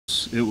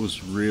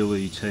was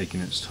really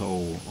taking its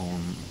toll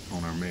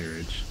on our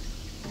marriage.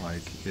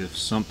 Like if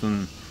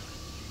something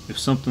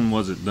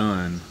wasn't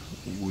done,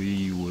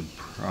 we would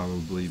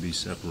probably be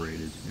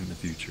separated in the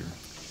future.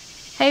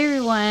 Hey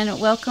everyone,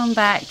 welcome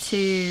back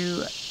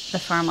to the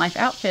Farm Life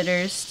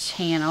Outfitters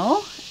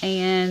channel,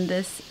 and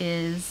this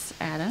is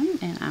Adam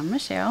and I'm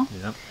Michelle.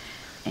 Yep.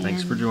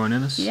 Thanks for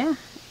joining us. Yeah,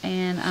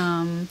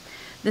 and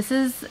this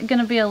is going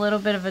to be a little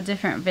bit of a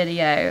different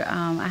video.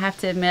 I have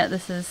to admit,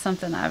 this is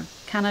something I've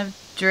kind of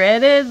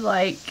dreaded.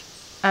 Like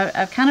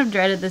I've kind of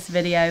dreaded this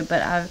video,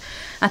 but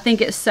I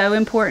think it's so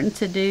important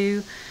to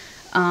do.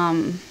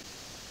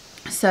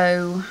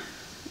 So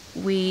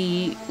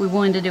we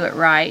wanted to do it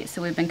right,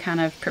 so we've been kind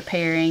of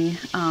preparing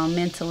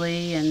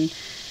mentally and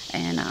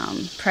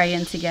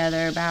praying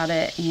together about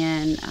it,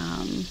 and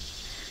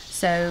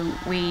so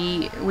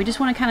we just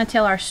want to kind of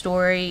tell our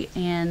story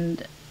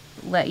and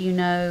let you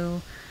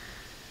know,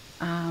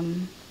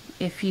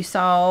 if you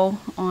saw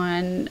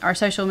on our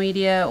social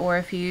media or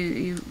if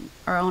you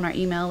are on our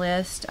email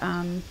list,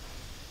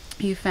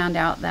 you found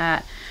out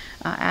that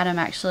Adam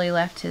actually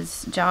left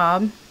his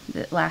job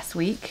last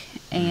week,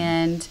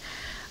 and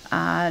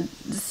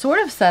sort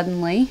of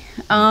suddenly.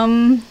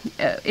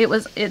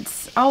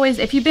 It's always,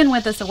 if you've been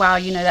with us a while,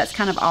 you know that's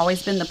kind of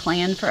always been the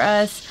plan for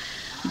us,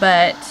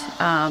 but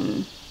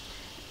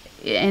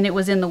and it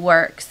was in the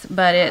works,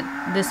 but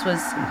this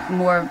was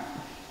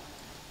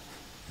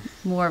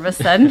more of a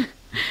sudden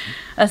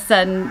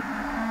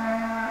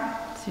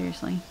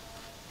seriously,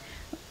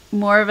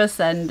 more of a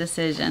sudden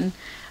decision.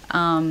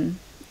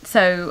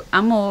 So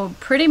I'm gonna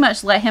pretty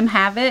much let him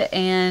have it,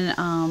 and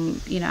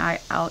you know,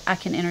 I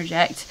can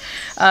interject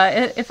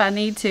if I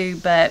need to,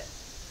 but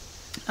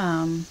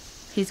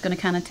he's gonna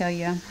kind of tell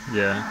you.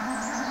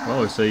 Yeah, I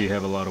always say you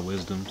have a lot of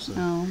wisdom, so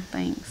oh,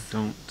 thanks.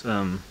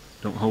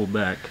 Don't hold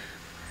back.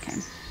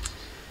 Okay.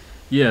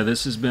 Yeah,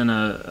 this has been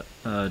a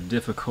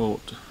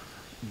difficult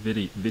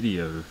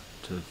video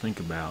to think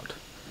about.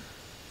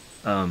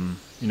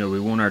 You know, we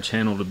want our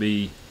channel to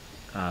be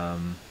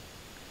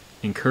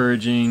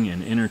encouraging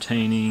and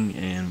entertaining,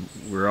 and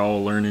we're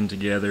all learning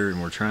together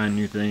and we're trying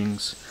new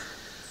things,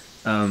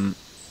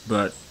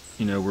 but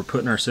you know, we're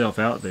putting ourselves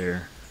out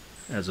there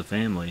as a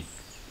family,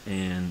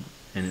 and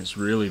it's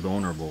really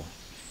vulnerable,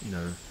 you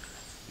know,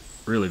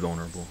 really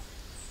vulnerable,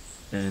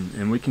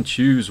 and we can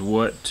choose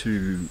what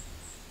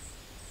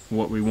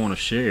we want to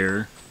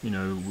share. You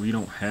know, we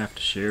don't have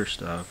to share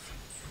stuff,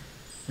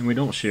 and we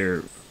don't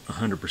share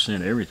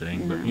 100%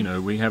 everything, but you know,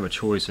 we have a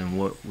choice in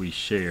what we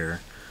share.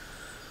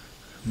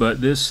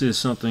 But this is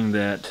something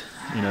that,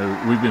 you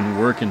know, we've been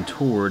working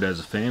toward as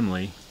a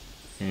family,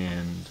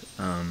 and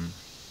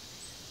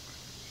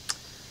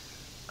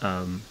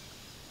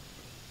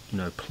you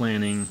know,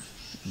 planning,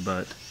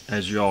 but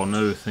as you all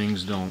know,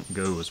 things don't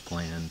go as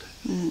planned.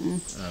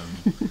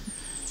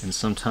 And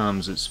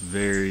sometimes it's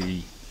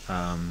very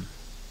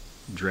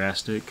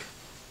drastic.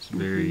 It's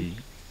very,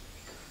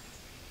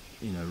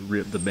 you know,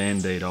 rip the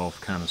band-aid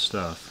off kind of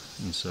stuff.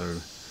 And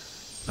so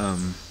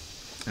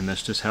and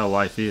that's just how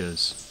life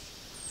is.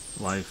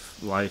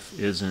 Life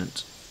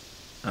isn't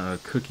a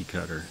cookie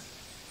cutter.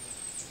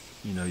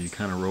 You know, you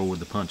kind of roll with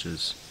the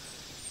punches,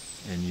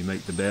 and you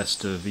make the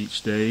best of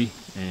each day.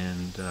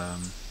 And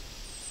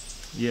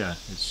yeah,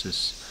 it's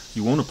just,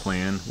 you want to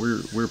plan.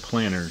 We're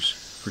planners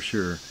for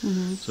sure.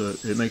 So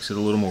it makes it a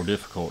little more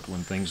difficult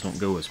when things don't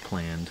go as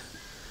planned.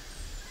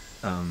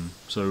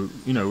 So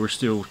you know, we're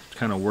still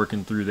kind of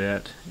working through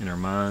that in our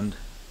mind,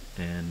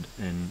 and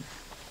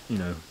you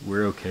know,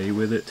 we're okay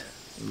with it.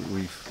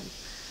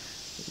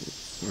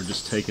 We're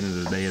just taking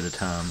it a day at a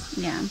time.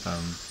 Yeah.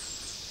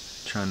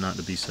 Trying not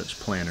to be such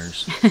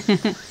planners.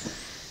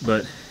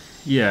 But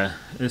yeah,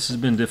 this has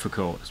been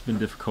difficult. It's been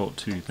difficult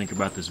to think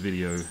about this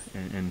video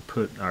and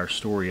put our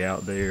story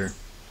out there.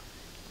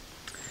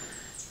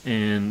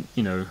 And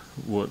you know,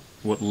 what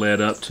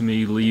led up to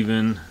me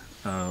leaving,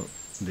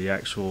 the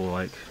actual,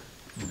 like,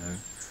 you know,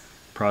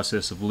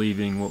 process of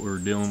leaving, what we were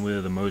dealing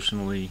with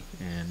emotionally,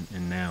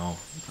 and now,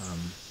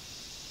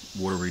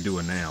 what are we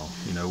doing now?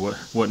 You know,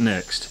 what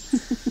next?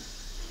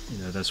 You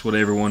know, that's what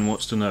everyone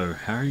wants to know.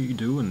 How are you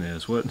doing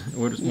this?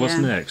 What's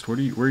next? Where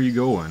are you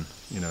going?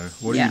 You know,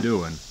 what are you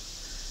doing?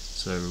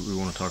 So we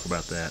want to talk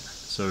about that.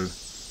 So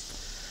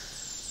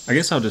I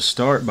guess I'll just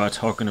start by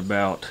talking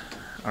about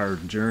our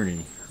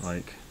journey.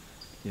 Like,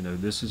 you know,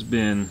 this has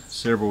been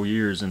several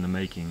years in the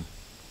making.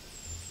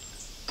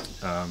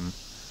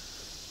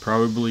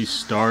 Probably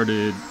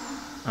started,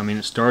 I mean,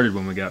 it started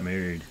when we got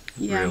married,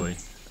 really.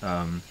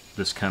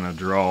 This kind of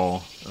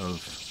draw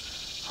of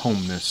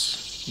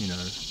homeness, you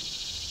know.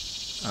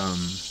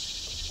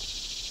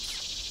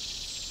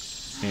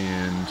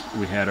 And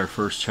we had our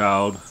first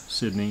child,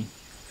 Sydney,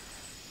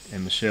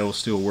 and Michelle was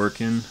still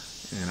working,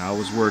 and I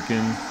was working.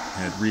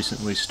 Had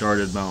recently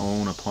started my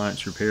own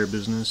appliance repair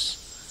business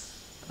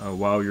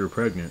while you were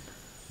pregnant,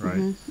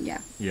 right?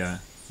 Yeah.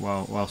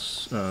 While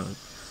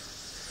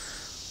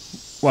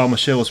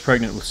Michelle was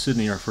pregnant with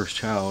Sydney, our first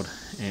child,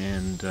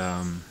 and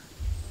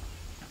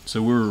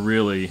so we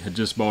were had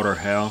just bought our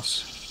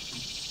house.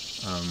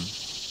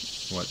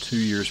 2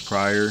 years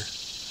prior,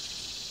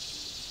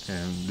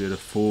 and did a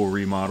full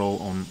remodel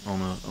on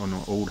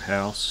an old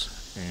house.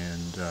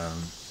 And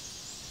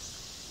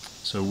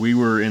so we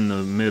were in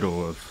the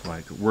middle of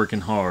like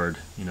working hard,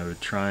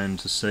 trying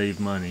to save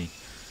money,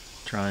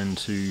 trying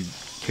to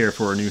care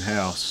for our new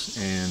house,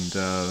 and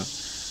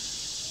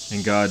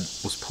God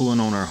was pulling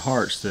on our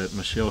hearts that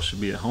Michelle should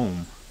be at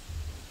home.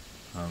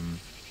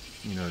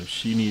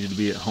 She needed to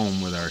be at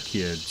home with our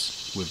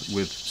kids,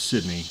 with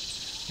Sydney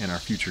and our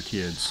future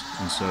kids.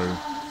 And so,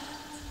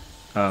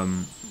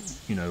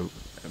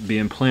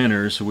 being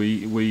planners,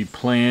 we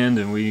planned,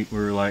 and we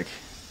were like,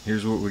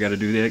 here's what we got to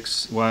do,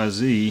 X, Y,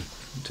 Z,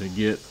 to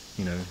get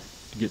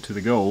to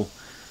the goal.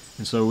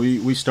 And so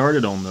we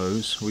started on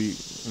those. We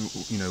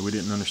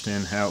didn't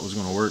understand how it was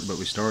going to work, but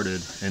we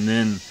started. And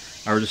then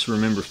I just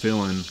remember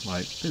feeling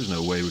like there's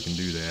no way we can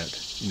do that.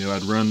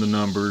 I'd run the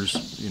numbers,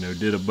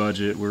 did a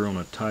budget. We're on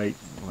a tight,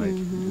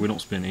 we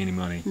don't spend any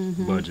money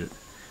budget.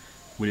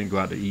 We didn't go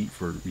out to eat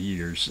for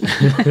years.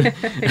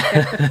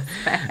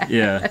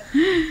 Yeah.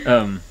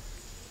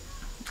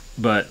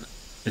 But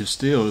it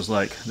still was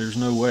like, there's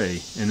no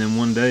way. And then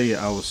one day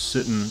I was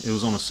sitting, it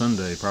was on a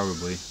Sunday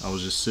probably, I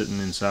was just sitting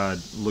inside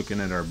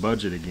looking at our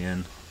budget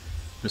again.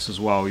 This is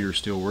while we were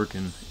still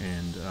working,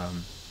 and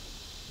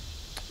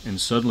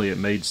suddenly it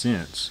made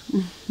sense.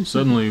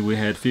 Suddenly we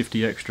had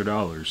 $50 extra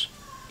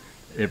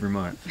every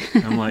month.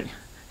 I'm like,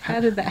 how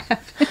did that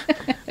happen?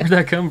 Where'd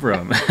that come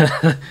from?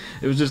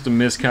 It was just a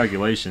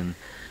miscalculation.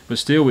 But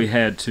still we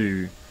had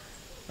to,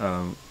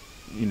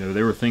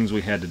 there were things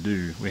we had to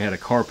do. We had a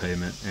car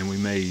payment, and we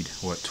made,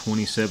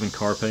 27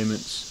 car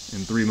payments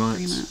in 3 months?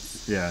 3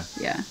 months. Yeah.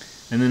 Yeah.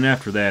 And then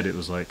after that, it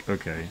was like,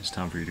 okay, it's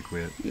time for you to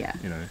quit. Yeah.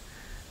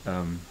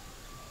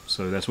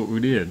 So that's what we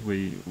did.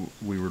 We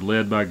were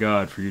led by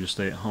God for you to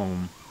stay at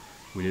home.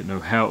 We didn't know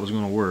how it was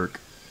going to work.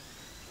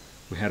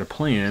 We had a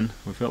plan.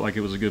 We felt like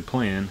it was a good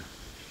plan.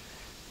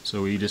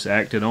 So we just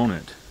acted on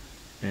it.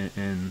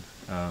 And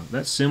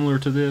that's similar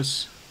to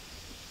this,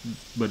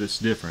 but it's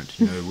different.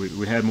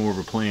 We had more of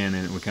a plan,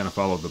 and we kind of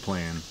followed the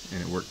plan,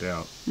 and it worked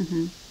out.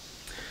 Mm-hmm.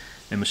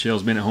 And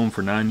Michelle's been at home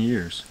for 9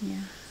 years.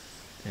 Yeah.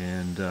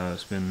 And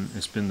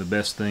it's been the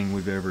best thing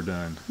we've ever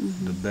done,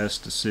 the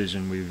best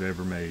decision we've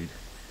ever made.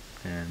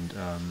 And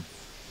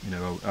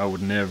I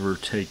would never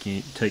take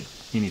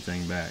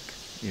anything back.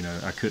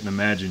 I couldn't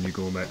imagine you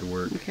going back to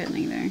work. I couldn't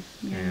either.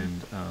 Yeah.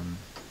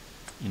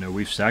 And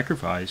we've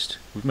sacrificed.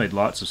 We've made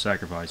lots of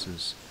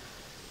sacrifices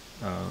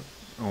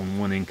on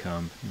one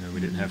income. We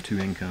didn't have two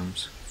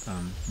incomes,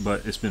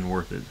 but it's been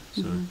worth it.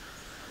 So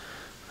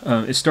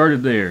it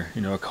started there.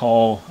 A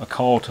call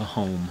to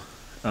home,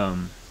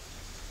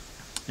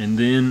 and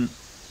then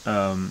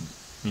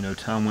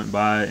time went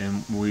by,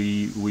 and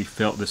we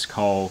felt this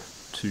call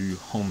to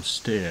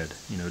homestead.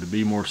 To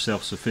be more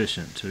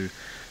self-sufficient, to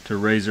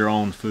raise our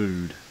own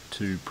food,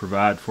 to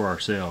provide for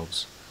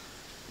ourselves.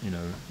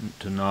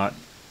 To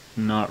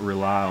not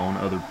rely on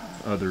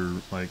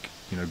other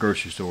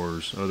grocery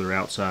stores, other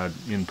outside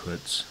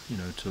inputs.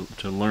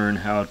 To learn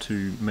how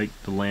to make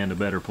the land a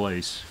better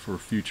place for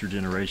future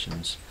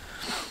generations.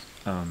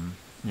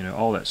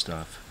 All that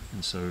stuff.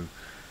 And so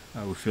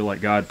we feel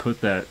like God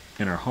put that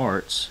in our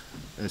hearts,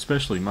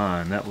 especially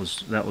mine. That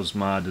was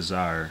my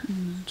desire,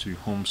 to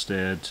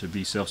homestead, to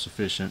be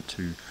self-sufficient,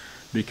 to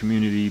be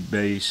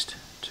community-based,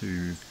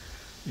 to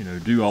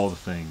do all the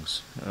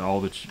things,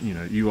 all that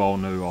you all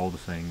know all the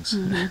things.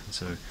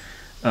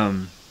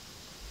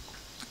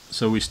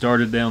 So we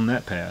started down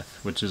that path,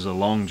 which is a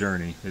long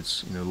journey.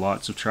 It's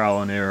lots of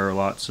trial and error,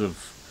 lots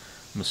of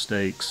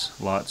mistakes,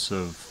 lots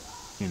of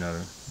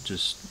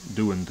just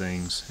doing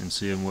things and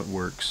seeing what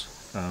works.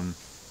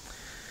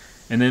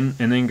 And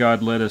then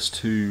God led us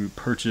to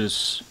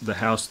purchase the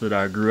house that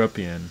I grew up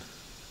in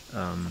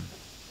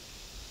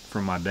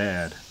from my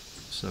dad.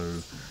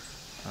 So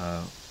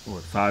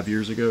 5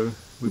 years ago?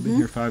 We've been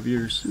here 5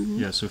 years?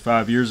 Yeah, so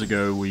 5 years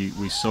ago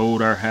we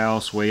sold our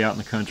house way out in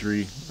the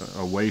country,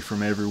 away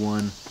from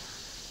everyone,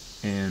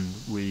 and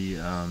we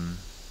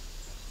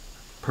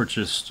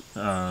purchased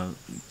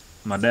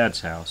my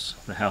dad's house,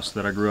 the house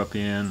that I grew up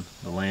in,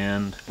 the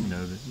land,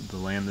 the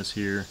land that's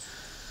here.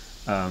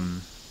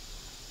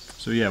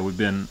 So yeah, we've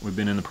been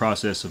in the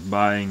process of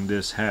buying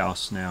this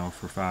house now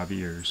for 5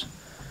 years,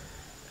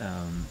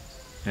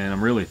 and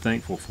I'm really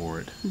thankful for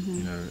it.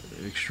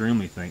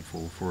 Extremely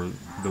thankful for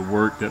the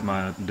work that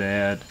my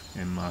dad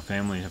and my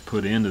family have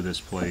put into this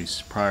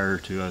place prior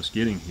to us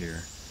getting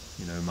here.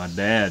 My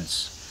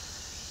dad's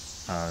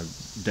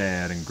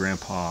dad and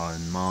grandpa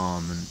and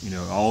mom, and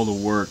all the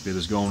work that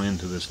has gone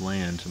into this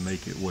land to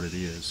make it what it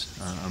is.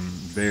 I'm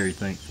very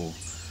thankful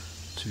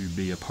to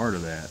be a part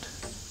of that.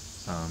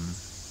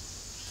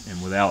 And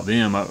without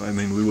them, I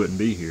mean, we wouldn't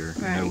be here.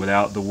 Right.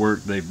 Without the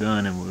work they've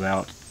done, and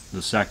without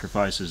the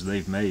sacrifices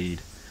they've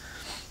made,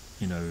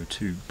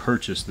 to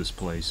purchase this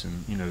place,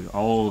 and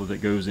all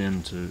that goes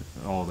into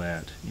all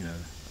that,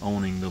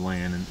 owning the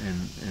land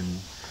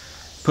and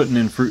putting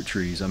in fruit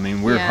trees. I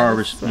mean, we're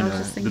harvesting.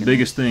 The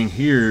biggest thing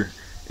here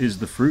is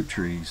the fruit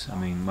trees. I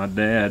mean, my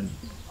dad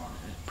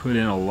put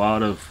in a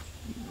lot of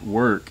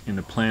work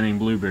into planting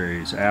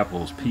blueberries,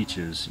 apples,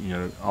 peaches.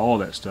 All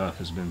that stuff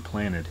has been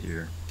planted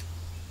here,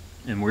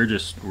 and we're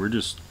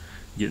just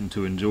getting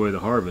to enjoy the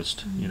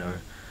harvest.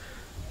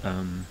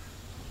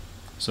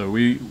 So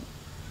we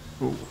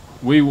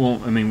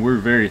want. I mean, we're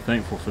very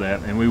thankful for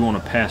that, and we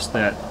want to pass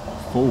that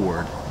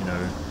forward.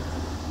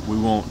 We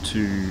want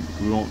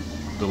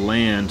the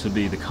land to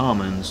be the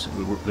commons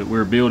that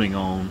we're building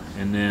on,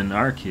 and then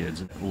our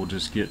kids will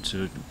just get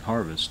to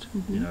harvest.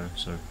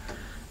 So,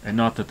 and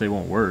not that they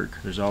won't work.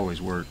 There's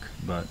always work,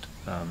 but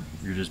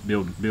you're just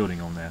building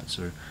on that.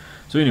 So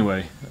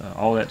anyway,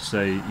 all that to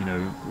say,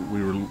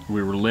 we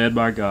were led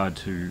by God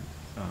to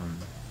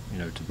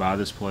to buy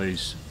this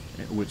place,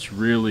 which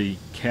really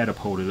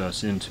catapulted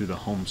us into the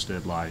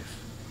homestead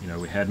life.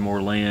 We had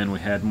more land, we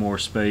had more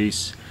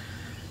space,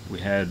 we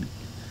had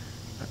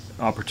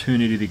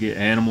opportunity to get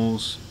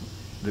animals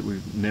that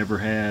we've never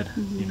had.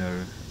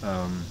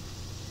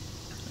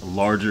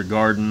 Larger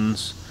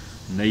gardens,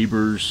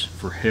 neighbors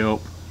for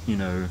help.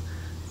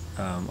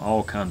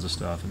 All kinds of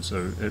stuff, and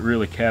so it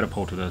really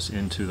catapulted us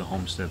into the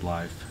homestead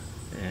life,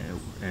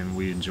 and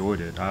we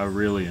enjoyed it. I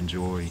really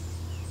enjoy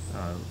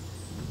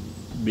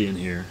being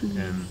here,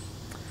 and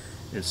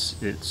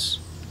it's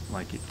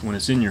like when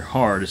it's in your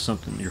heart, it's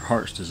something your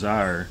heart's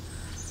desire.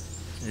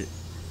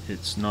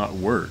 It's not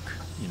work,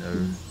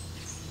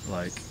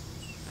 like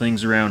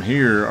things around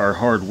here are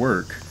hard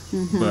work,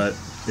 but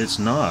it's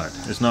not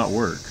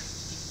work.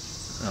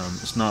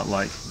 It's not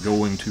like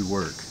going to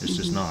work. It's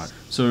just not.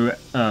 So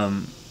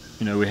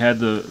we had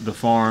the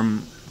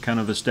farm kind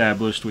of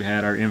established. We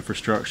had our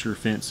infrastructure,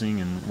 fencing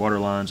and water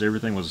lines,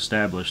 everything was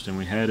established, and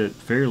we had it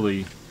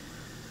fairly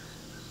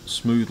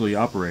smoothly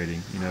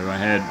operating. I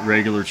had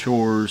regular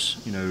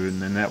chores,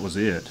 and then that was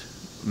it.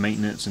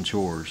 Maintenance and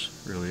chores,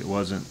 really. It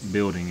wasn't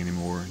building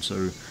anymore. And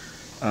so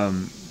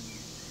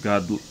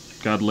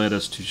God led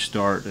us to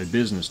start a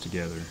business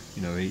together.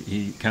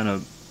 He kind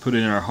of put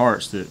it in our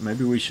hearts that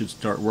maybe we should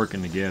start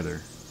working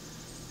together.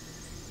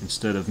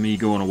 Instead of me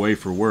going away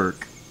for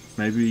work,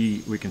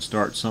 maybe we can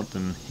start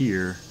something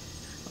here,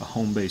 a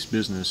home-based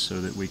business, so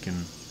that we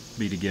can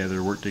be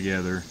together, work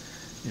together,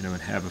 and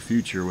have a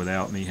future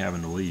without me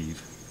having to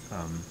leave.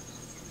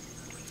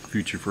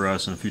 Future for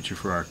us and a future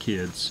for our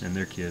kids and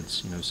their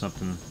kids.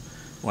 Something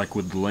like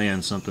with the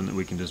land, something that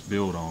we can just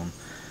build on.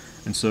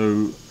 And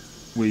so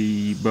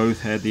we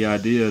both had the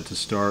idea to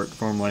start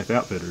Farm Life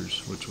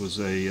Outfitters, which was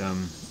a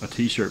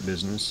t-shirt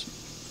business,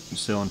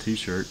 selling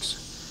t-shirts.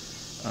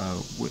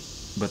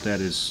 But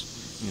that is,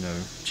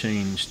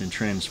 changed and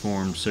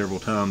transformed several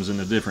times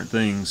into different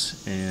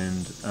things,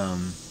 and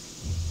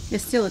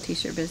it's still a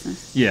t-shirt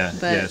business. Yeah,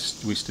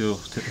 yes, we still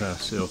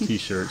sell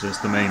t-shirts. That's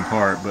the main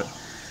part, but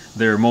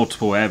there are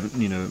multiple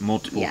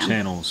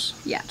channels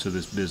to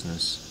this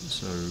business.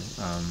 So,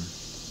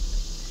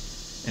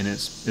 and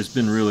it's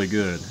been really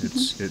good.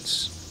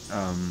 It's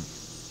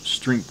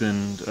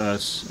strengthened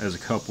us as a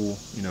couple.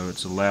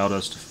 It's allowed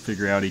us to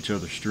figure out each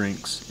other's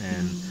strengths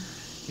and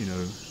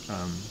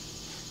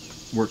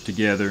work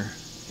together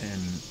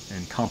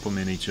and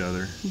complement each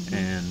other,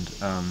 and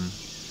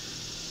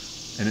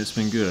it's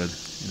been good.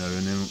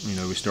 And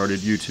then we started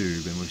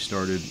YouTube, and we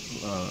started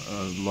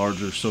a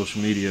larger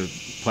social media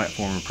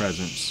platform and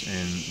presence,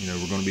 and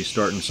we're going to be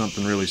starting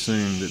something really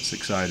soon that's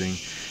exciting.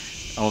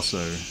 Also,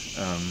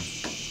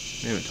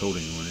 we haven't told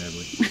anyone, have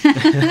we?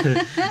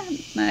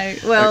 No.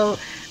 Well,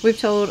 we've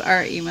told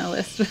our email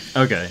list.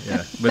 Okay,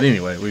 yeah. But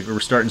anyway, we're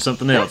starting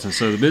something else, and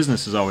so the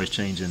business is always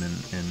changing, and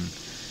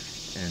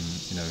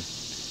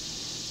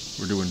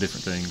we're doing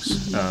different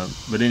things.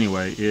 But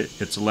anyway,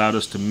 it's allowed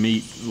us to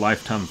meet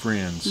lifetime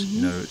friends.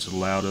 It's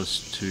allowed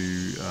us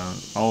to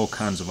all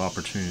kinds of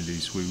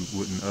opportunities we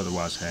wouldn't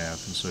otherwise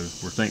have, and so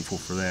we're thankful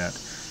for that.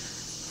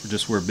 For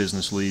just where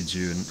business leads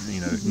you, and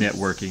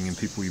networking and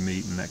people you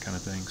meet and that kind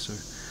of thing. So,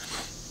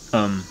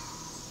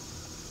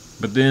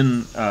 but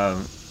then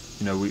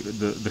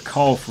the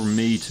call for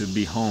me to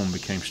be home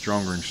became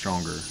stronger and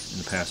stronger in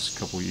the past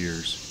couple of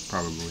years,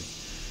 probably.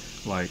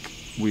 Like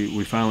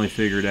we finally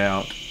figured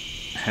out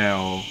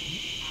how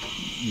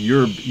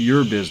your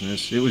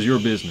business, it was your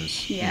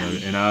business,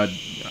 and I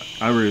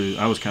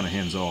was kind of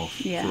hands off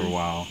for a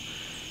while,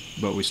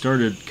 but we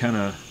started kind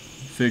of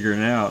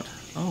figuring out,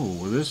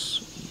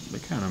 they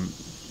kind of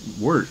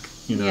work,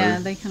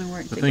 they kind of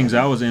work the together. things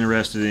I was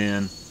interested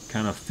in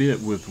kind of fit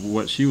with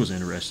what she was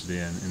interested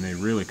in, and they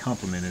really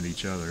complemented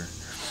each other.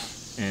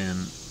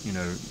 And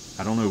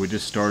I don't know, we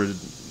just started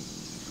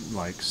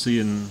like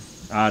seeing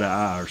eye to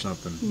eye or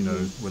something,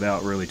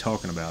 without really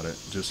talking about it.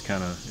 It just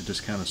kind of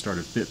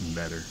started fitting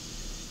better.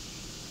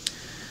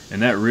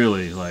 And that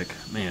really, like,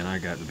 man, I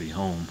got to be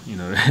home.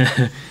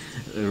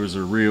 There was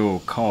a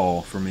real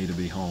call for me to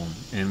be home,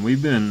 and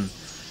we've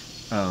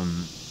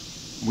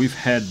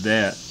had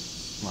that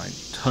like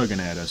tugging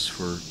at us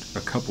for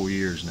a couple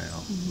years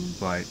now.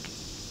 Like,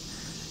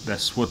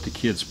 that's what the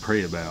kids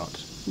pray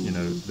about.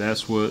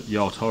 That's what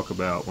y'all talk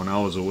about when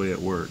I was away at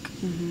work.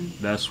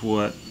 That's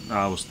what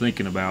I was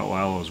thinking about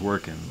while I was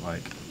working.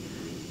 Like,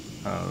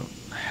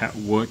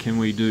 what can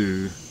we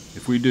do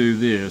if we do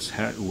this?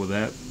 Will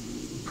that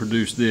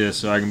produce this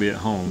so I can be at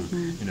home.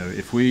 You know,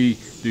 if we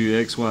do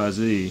X, Y,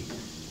 Z,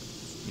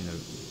 you know,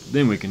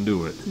 then we can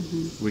do it.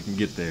 We can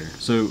get there.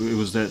 So it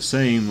was that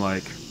same,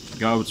 like,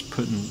 God was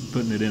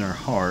putting it in our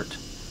heart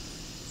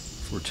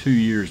for 2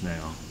 years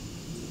now.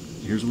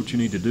 Here's what you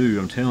need to do.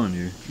 I'm telling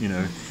you, you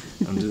know.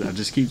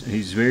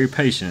 He's very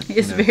patient.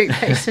 He's very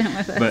patient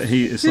with us. But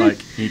it's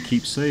like he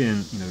keeps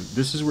saying, you know,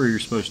 this is where you're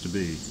supposed to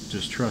be.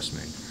 Just trust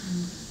me.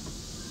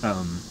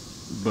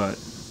 But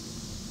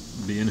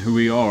being who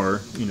we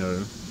are, you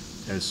know,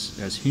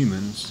 as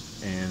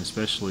humans, and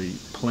especially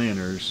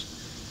planners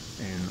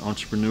and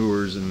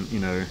entrepreneurs, and, you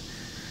know,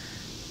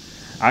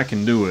 I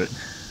can do it.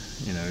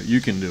 You know,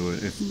 you can do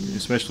it.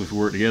 Especially if we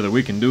work together,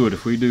 we can do it.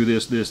 If we do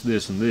this, this,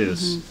 this, and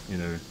this, you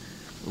know,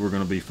 we're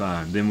going to be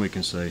fine. Then we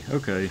can say,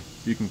 okay,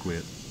 you can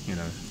quit, you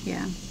know.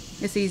 Yeah.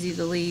 It's easy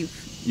to leave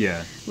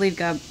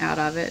God out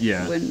of it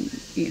when,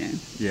 you know.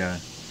 Yeah.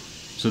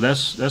 So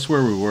that's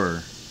where we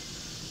were.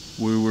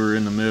 We were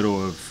in the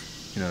middle of,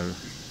 you know,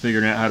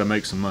 figuring out how to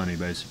make some money,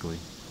 basically,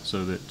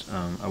 so that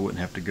I wouldn't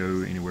have to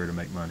go anywhere to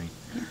make money.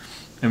 Yeah.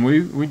 And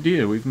we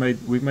did. We've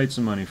made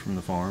some money from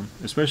the farm,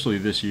 especially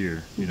this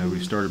year. You know, we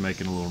started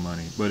making a little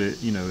money, but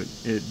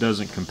it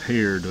doesn't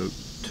compare to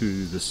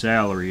the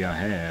salary I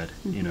had.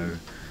 You know,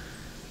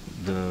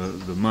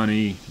 the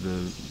money,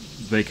 the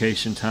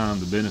vacation time,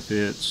 the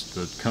benefits,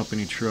 the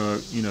company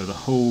truck, you know, the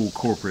whole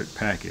corporate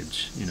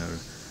package, you know,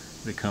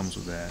 that comes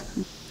with that.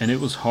 And it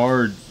was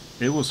hard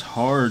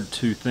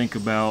to think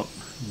about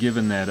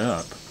giving that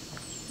up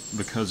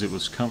because it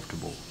was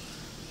comfortable.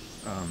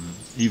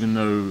 Even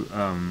though,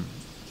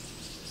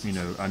 you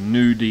know, I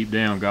knew deep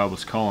down God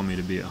was calling me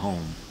to be at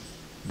home.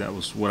 That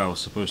was what I was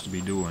supposed to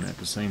be doing. At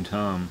the same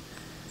time,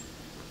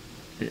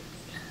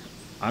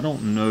 I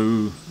don't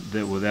know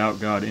that without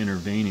God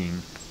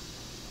intervening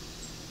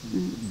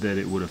that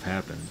it would have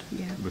happened.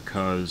 Yeah.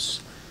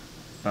 Because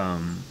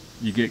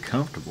you get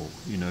comfortable.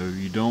 You know,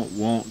 you don't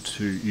want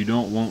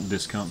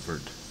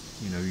discomfort.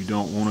 You know, you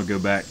don't want to go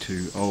back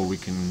to, we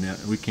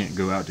can't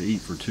go out to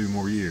eat for 2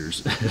 more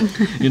years.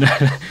 You know,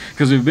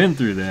 because we've been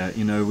through that.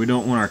 You know, we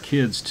don't want our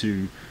kids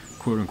to,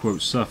 quote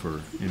unquote,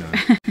 suffer. You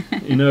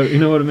know, you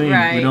know what I mean.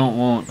 Right. We don't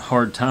want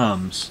hard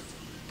times,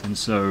 and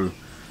so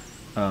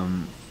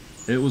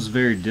it was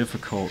very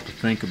difficult to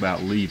think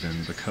about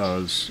leaving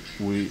because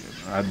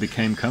I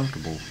became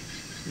comfortable.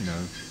 You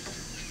know,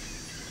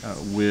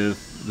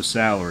 with the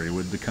salary,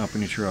 with the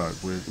company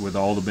truck, with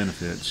all the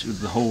benefits,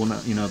 the whole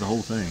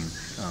thing.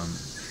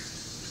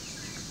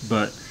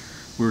 But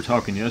we were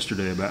talking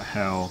yesterday about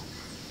how,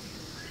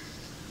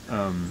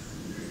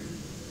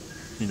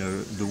 you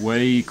know, the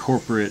way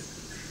corporate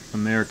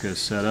America is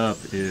set up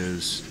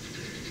is,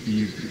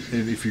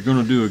 if you're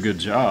going to do a good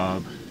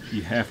job,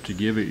 you have to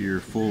give it your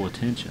full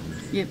attention.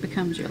 It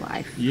becomes your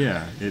life.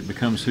 Yeah, it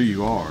becomes who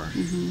you are.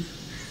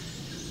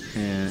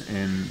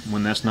 And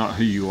when that's not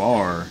who you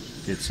are,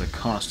 it's a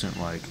constant,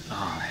 like,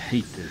 I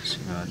hate this.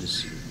 You know, I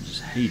just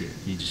hate it.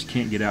 You just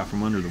can't get out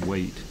from under the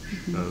weight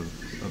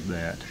of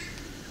that.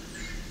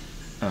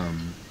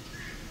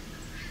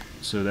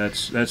 So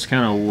that's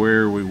kind of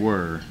where we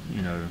were,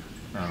 you know,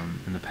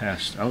 in the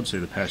past. I would say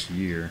the past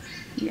year.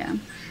 Yeah.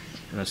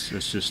 That's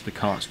just the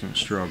constant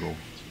struggle.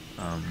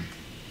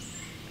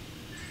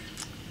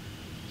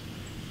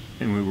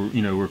 And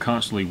we're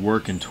constantly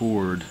working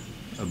toward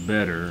a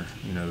better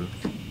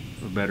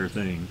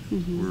thing.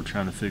 We were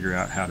trying to figure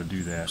out how to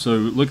do that. So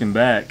looking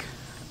back,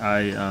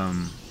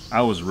 I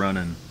was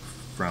running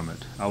from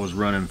it. I was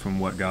running from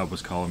what God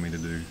was calling me to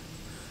do.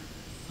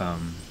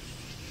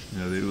 You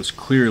know, it was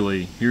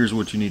clearly, here's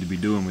what you need to be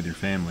doing with your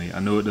family.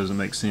 I know it doesn't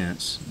make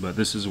sense, but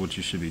this is what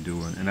you should be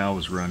doing. And I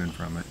was running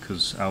from it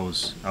because I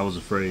was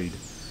afraid.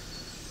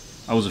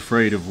 I was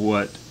afraid of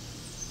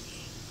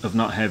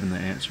not having the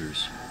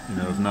answers. You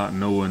know, of not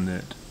knowing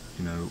that,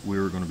 you know, we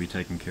were going to be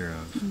taken care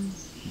of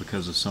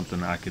because of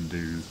something I could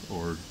do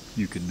or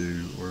you could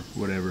do or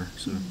whatever.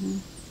 So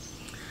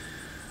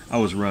I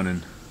was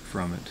running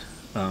from it.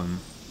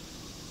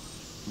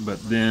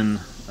 But then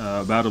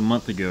about a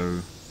month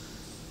ago,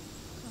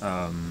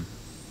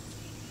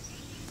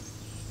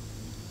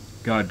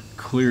 God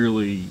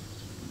clearly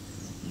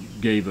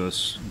gave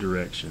us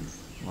direction,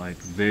 like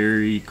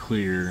very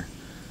clear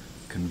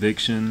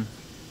conviction,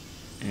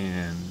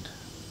 and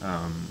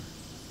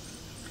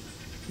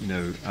you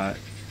know,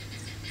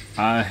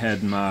 I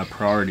had my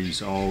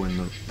priorities all in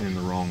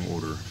the wrong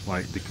order,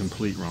 like the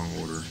complete wrong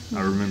order.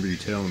 I remember you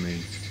telling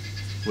me,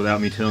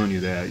 without me telling you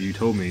that, you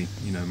told me,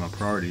 you know, my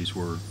priorities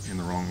were in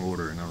the wrong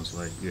order, and I was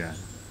like, yeah.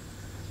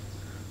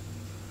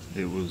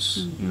 It was,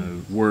 you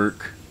know,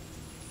 work,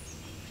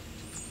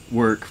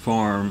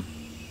 farm,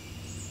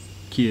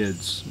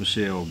 kids,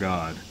 Michelle,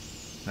 God.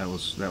 That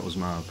was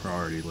my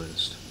priority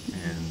list,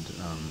 and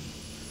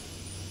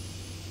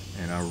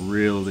I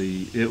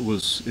really, it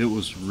was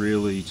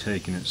really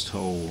taking its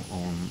toll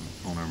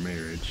on our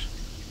marriage.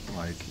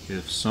 Like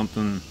if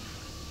something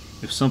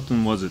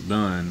wasn't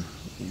done,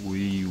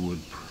 we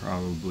would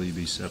probably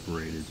be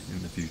separated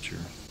in the future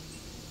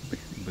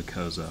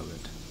because of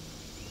it.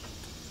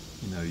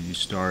 You know, you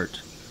start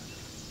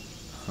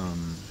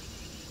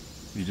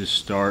you just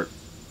start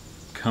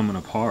coming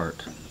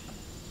apart.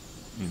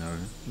 You know,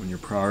 when your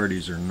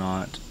priorities are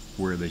not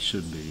where they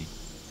should be,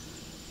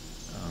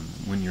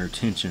 when your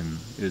attention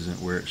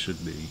isn't where it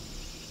should be,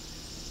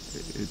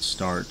 it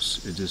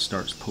just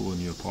starts pulling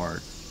you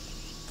apart.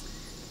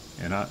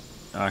 And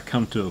I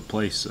come to a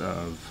place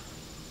of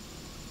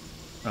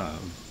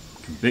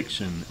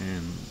conviction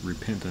and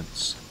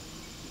repentance.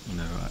 You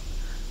know, I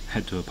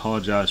had to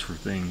apologize for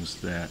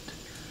things that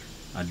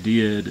I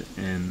did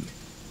and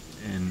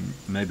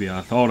maybe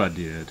I thought I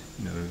did,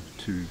 you know,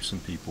 to some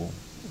people.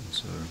 And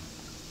so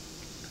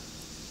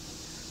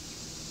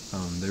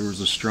there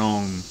was a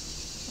strong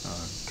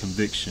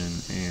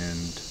conviction,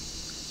 and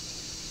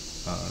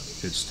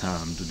it's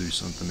time to do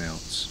something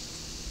else.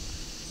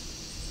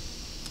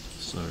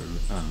 So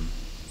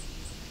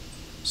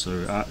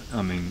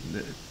I mean,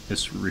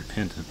 it's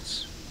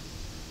repentance.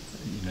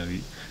 You know,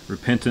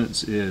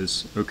 repentance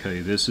is, okay,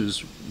 this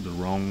is the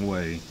wrong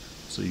way,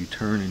 so you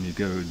turn and you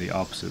go the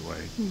opposite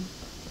way.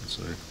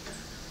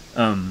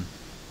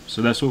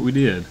 So that's what we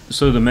did.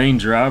 So the main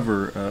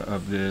driver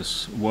of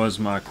this was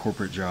my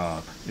corporate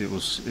job. It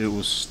was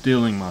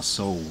stealing my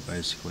soul,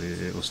 basically.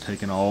 It was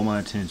taking all my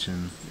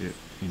attention. It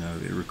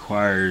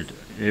required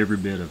every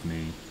bit of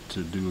me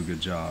to do a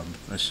good job.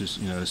 That's just,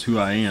 you know, it's who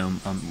I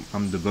am.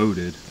 I'm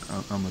devoted.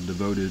 I'm a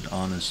devoted,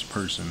 honest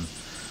person.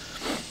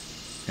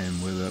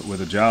 And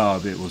with a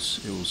job, it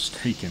was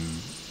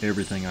taking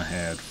everything I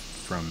had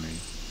from me,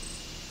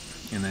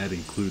 and that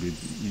included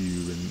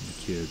you and the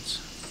kids.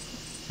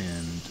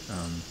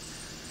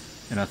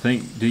 And I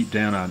think deep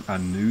down I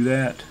knew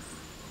that,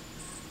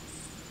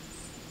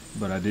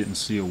 but I didn't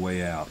see a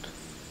way out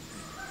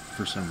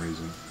for some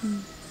reason.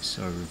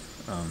 So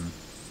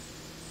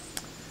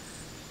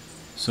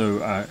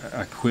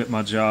I quit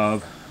my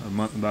job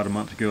about a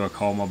month ago. I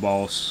called my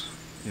boss.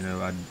 You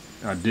know,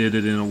 I did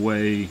it in a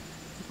way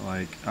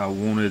like I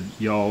wanted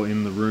y'all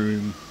in the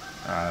room.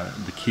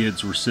 The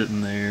kids were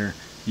sitting there.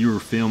 You were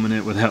filming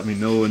it without me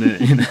knowing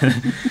it, you know?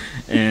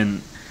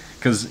 And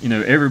because, you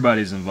know,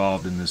 everybody's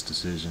involved in this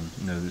decision.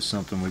 You know, it's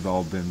something we've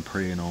all been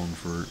praying on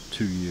for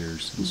 2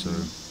 years. And so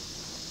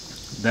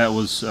that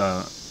was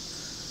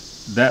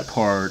that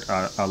part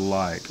I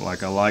like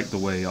the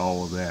way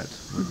all of that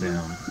went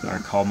down. I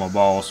called my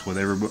boss with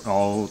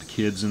all the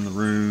kids in the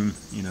room.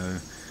 You know,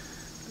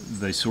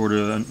 they sort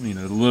of, you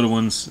know, the little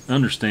ones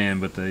understand,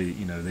 but they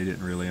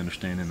didn't really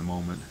understand in the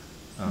moment.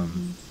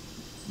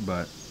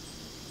 But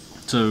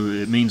so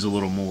it means a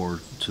little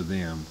more to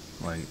them.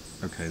 Like,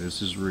 okay,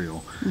 this is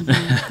real.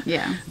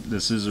 Yeah.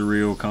 This is a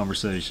real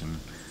conversation,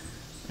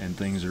 and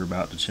things are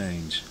about to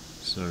change.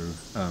 So,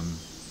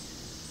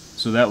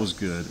 so that was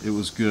good. It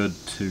was good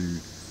to.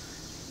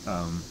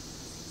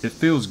 It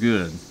feels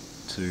good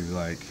to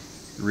like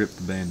rip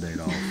the Band-Aid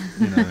off.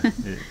 You know,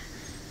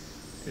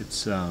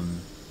 it's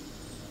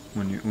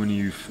when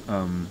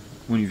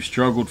you've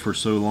struggled for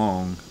so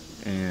long,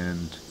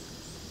 and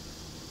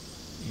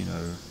you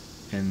know,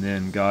 and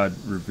then God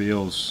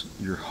reveals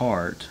your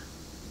heart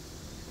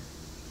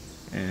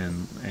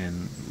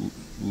and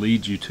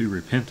leads you to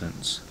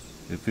repentance.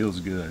 It feels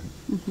good.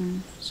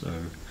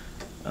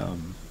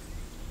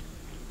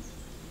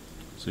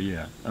 So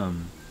yeah,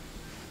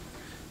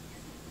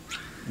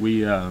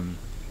 we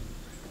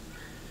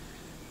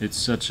it's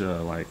such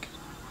a like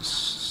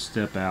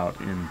step out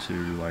into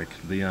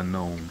like the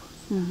unknown,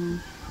 you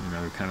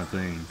know, kind of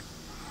thing.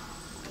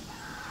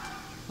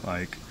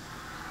 Like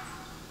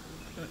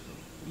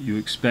you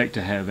expect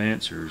to have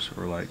answers,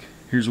 or like,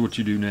 here's what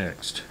you do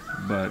next,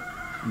 but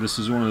this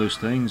is one of those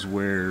things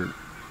where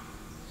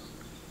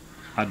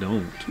I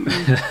don't.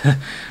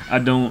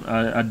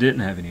 I didn't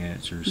have any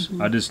answers.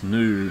 I just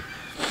knew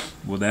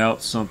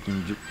without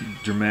something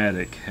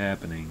dramatic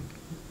happening,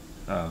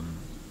 I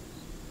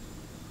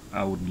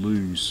would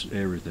lose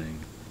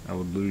everything. I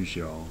would lose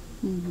y'all.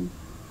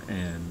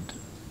 And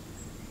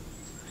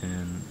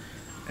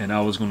I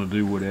was going to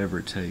do whatever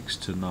it takes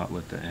to not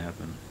let that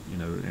happen. You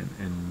know,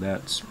 and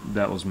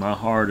that was my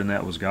heart, and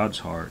that was God's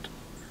heart.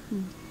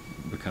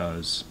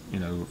 Because, you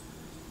know,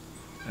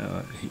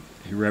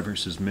 he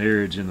references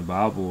marriage in the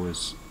Bible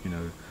as, you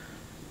know,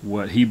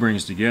 what he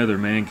brings together,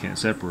 man can't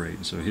separate.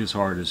 And so his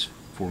heart is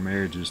for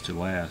marriages to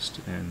last,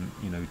 and,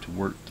 you know, to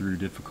work through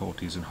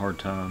difficulties and hard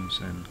times,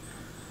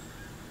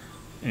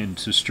 and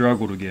to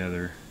struggle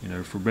together, you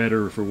know, for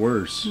better or for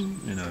worse,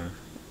 you know,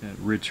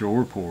 rich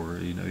or poor,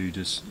 you know, you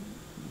just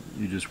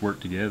work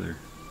together.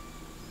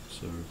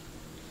 So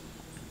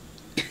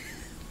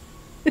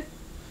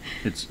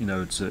it's, you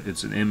know, it's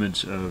an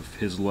image of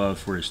his love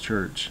for his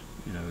church.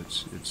 You know,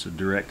 it's a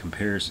direct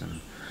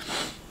comparison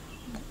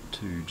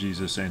to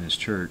Jesus and his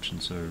church,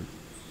 and so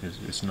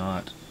it's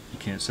not, you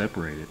can't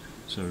separate it.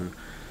 So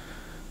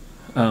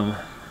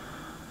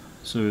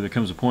so there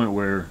comes a point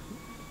where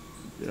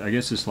I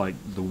guess it's like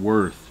the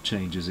worth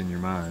changes in your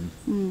mind.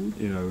 You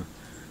know,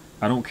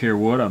 I don't care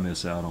what I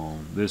miss out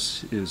on.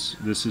 This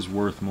is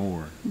worth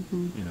more.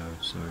 You know,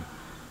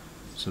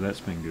 so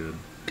that's been good.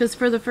 Because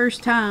for the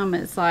first time,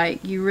 it's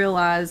like you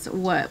realize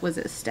what was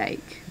at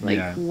stake,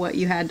 like what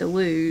you had to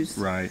lose.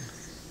 Right.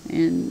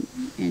 and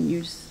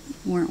you just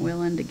weren't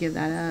willing to give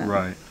that up.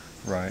 Right,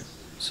 right.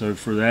 So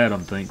for that,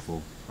 I'm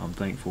thankful. I'm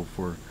thankful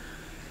for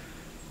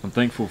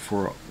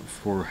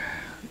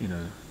you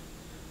know,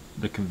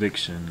 the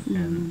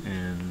conviction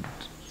and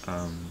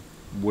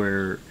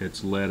where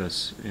it's led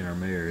us in our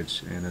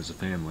marriage and as a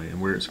family, and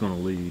where it's going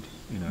to lead.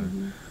 You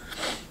know.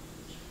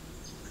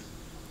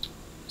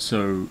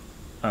 So,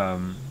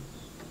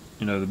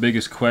 you know, the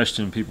biggest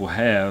question people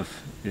have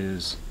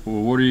is,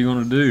 well, what are you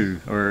going to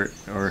do, or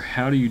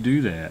how do you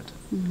do that,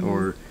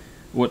 or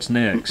what's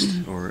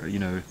next, or you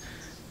know,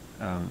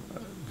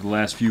 the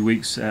last few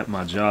weeks at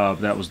my job,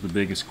 that was the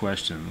biggest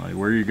question. Like,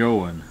 where are you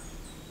going?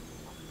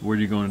 What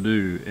are you going to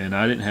do? And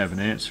I didn't have an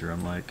answer.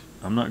 I'm like,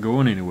 I'm not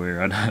going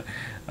anywhere.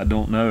 I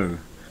don't know.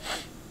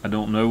 I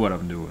don't know what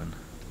I'm doing.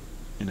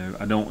 You know,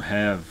 I don't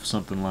have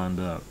something lined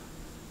up.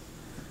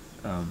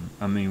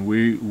 I mean,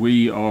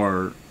 we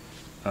are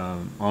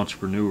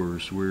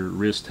entrepreneurs. We're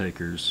risk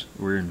takers.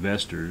 We're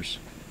investors.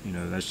 You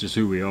know, that's just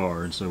who we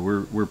are. And so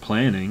we're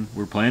planning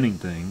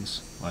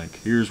things. Like,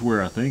 here's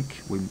where I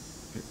think we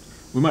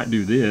might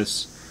do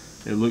this.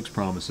 It looks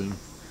promising,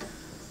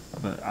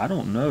 but I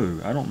don't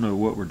know. I don't know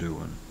what we're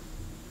doing.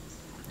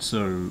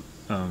 So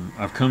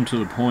I've come to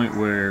the point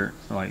where,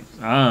 like,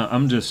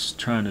 I'm just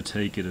trying to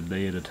take it a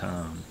day at a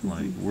time.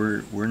 Like,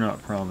 we're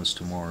not promised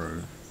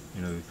tomorrow.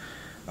 You know,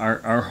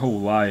 our whole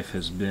life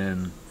has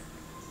been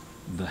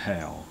the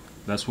how.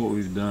 That's what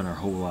we've done our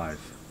whole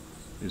life,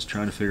 is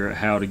trying to figure out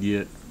how to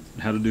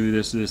do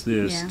this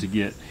Yeah. to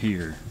get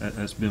here.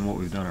 That's been what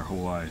we've done our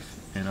whole life,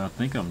 and I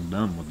think I'm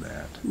done with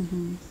that,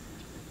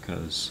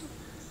 because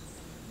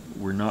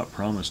we're not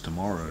promised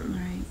tomorrow.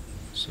 Right.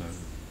 So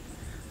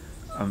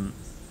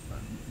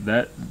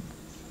that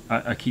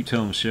I keep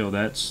telling Michelle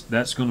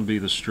that's going to be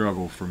the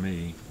struggle for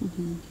me,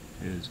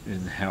 is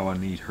in how I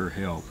need her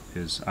help.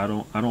 Is I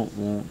don't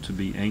want to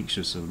be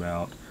anxious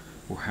about,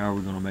 well, how are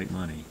we going to make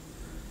money?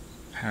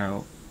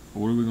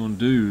 What are we going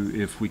to do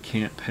if we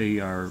can't pay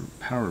our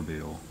power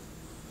bill?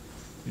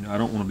 You know, I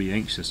don't want to be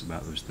anxious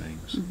about those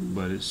things,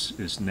 but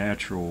it's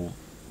natural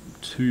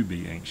to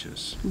be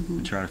anxious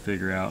and try to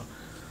figure out,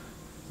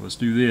 let's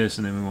do this,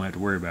 and then we won't have to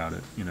worry about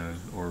it, you know,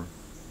 or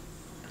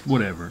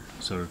whatever.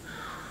 So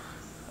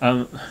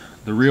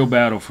the real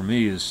battle for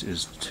me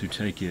is to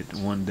take it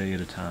one day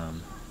at a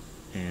time,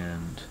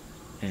 and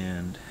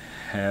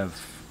have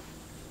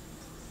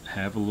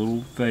a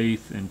little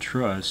faith and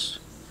trust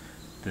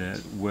that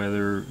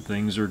whether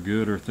things are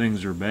good or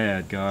things are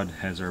bad, God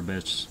has our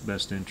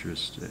best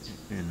interest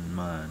in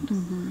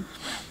mind.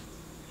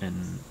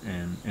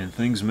 And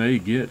things may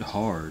get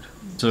hard.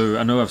 So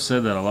I know I've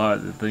said that a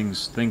lot, that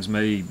things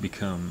may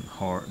become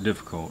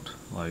difficult.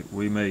 Like,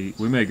 we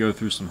may go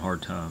through some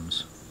hard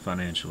times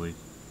financially.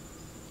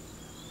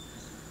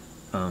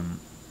 I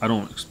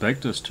don't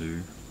expect us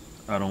to.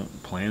 I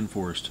don't plan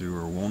for us to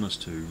or want us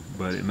to,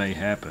 but it may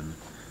happen,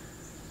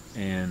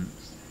 and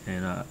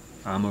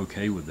I'm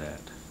okay with that.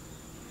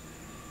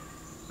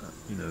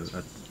 You know,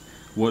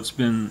 what's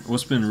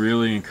been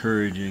really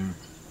encouraging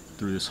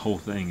through this whole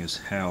thing is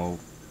how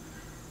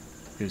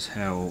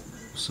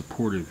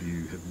supportive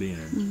you have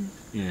been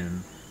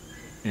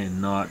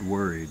and not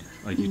worried.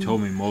 Like, you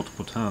told me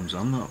multiple times,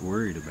 I'm not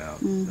worried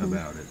about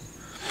it,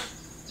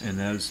 and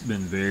that's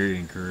been very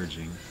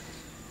encouraging.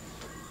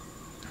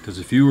 Because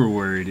if you were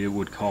worried, it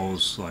would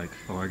cause, like,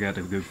 oh, I got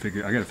to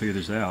figure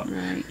this out.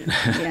 Right.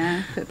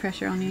 Yeah. Put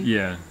pressure on you.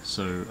 Yeah.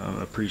 So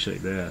I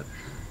appreciate that.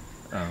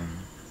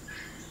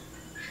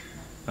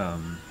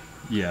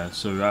 Yeah.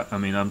 So I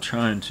mean, I'm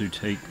trying to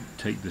take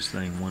this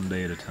thing one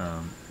day at a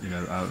time. You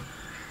know,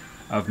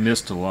 I've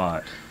missed a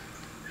lot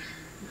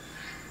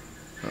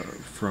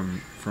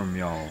from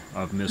y'all.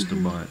 I've missed a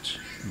bunch,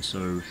 and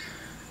so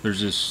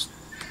there's just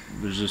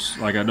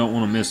like, I don't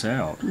want to miss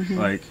out.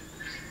 Like,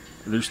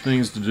 there's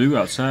things to do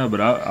outside,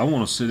 but I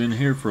want to sit in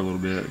here for a little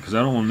bit, because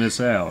I don't want to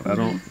miss out.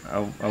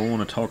 I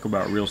want to talk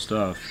about real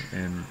stuff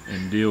and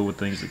deal with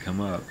things that come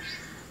up,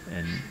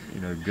 and,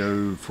 you know,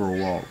 go for a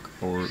walk,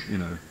 or, you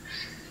know,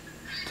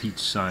 teach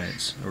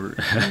science, or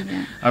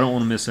I don't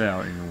want to miss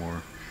out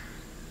anymore.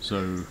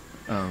 So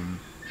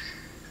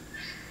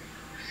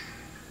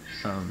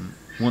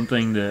one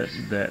thing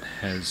that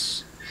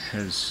has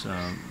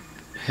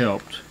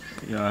helped.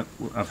 You know,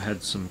 I've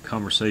had some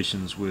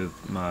conversations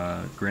with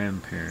my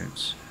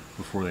grandparents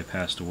before they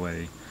passed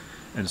away,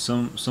 and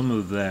some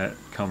of that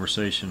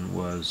conversation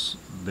was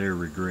their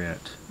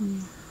regret,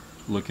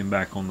 looking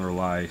back on their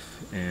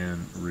life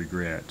and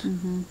regret.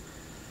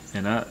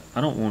 And I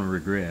don't want to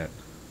regret.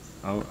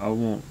 I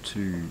want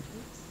to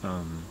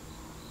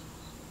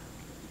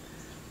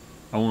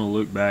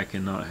look back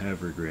and not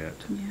have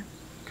regret,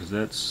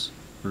 because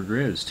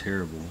regret is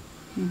terrible.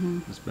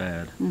 It's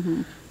bad.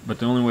 But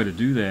the only way to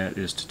do that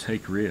is to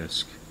take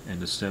risk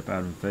and to step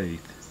out in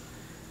faith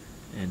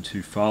and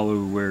to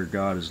follow where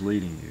God is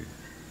leading you.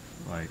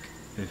 Like,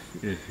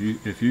 if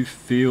you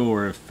feel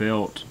or have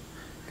felt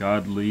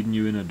God leading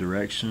you in a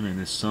direction,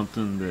 and it's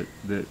something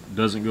that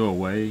doesn't go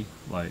away,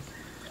 like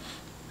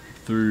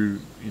through,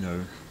 you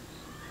know,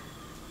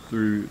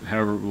 through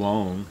however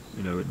long,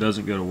 it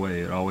doesn't go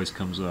away. It always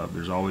comes up.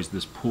 There's always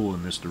this pull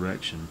in this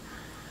direction.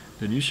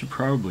 Then you should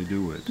probably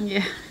do it.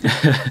 Yeah.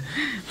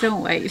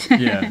 Don't wait.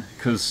 Yeah,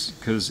 because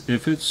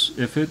if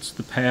it's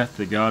the path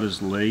that God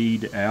has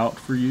laid out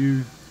for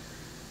you,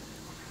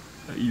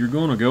 you're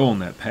going to go on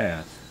that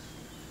path.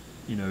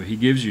 He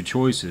gives you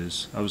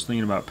choices. I was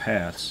thinking about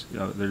paths.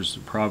 There's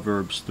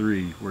Proverbs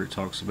 3 where it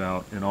talks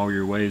about, in all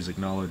your ways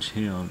acknowledge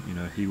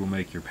Him. He will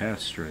make your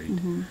path straight.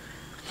 Mm-hmm.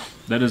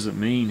 That doesn't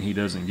mean He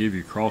doesn't give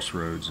you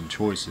crossroads and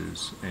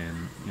choices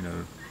and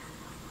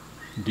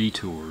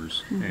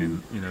detours Mm-hmm.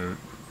 and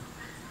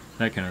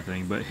that kind of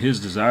thing. But His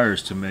desire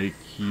is to make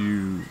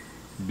you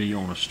be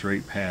on a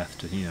straight path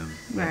to Him.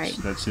 Right.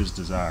 That's His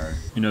desire.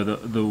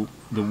 The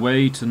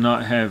way to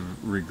not have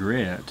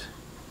regret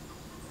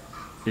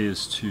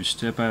is to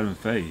step out in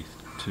faith,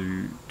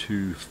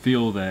 to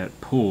feel that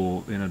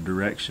pull in a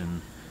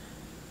direction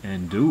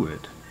and do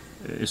it.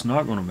 It's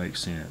not going to make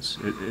sense.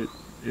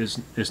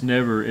 It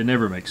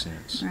never makes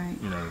sense. Right.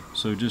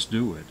 So just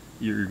do it.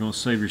 You're going to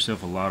save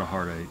yourself a lot of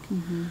heartache.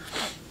 Mm-hmm.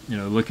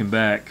 Looking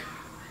back,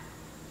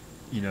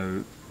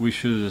 we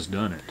should have just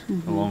done it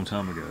Mm-hmm. a long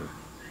time ago.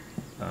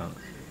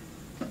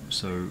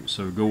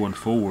 So going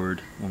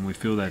forward, when we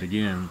feel that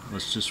again,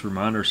 let's just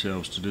remind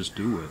ourselves to just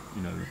do it.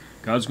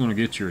 God's going to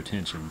get your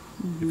attention.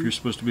 Mm-hmm. If you're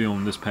supposed to be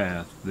on this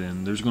path,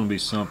 then there's going to be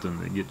something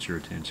that gets your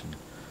attention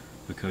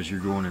because you're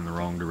going in the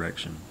wrong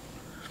direction.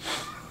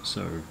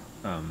 So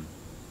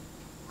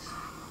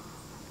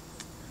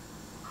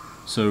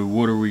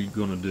what are we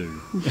going to do?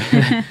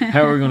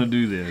 How are we going to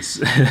do this?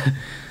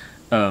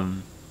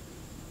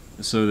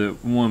 So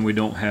that, one, we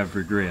don't have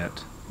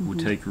regret, Mm-hmm. we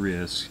take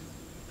risks,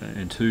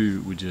 and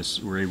two,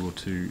 we're able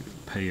to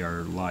pay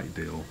our light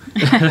bill.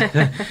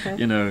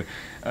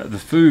 The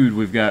food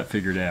we've got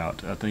figured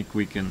out. I think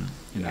we can,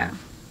 Yeah.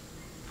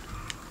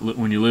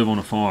 When you live on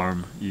a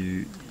farm,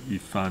 you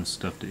find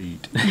stuff to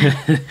eat.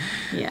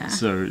 Yeah.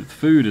 So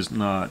food has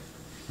not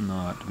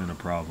been a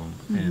problem,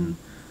 Mm-hmm.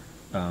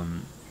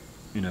 and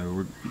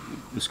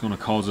it's going to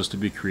cause us to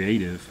be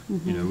creative.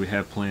 Mm-hmm. We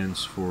have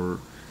plans for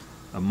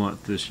a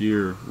month this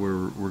year where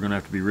we're going to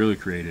have to be really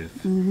creative.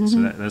 Mm-hmm. So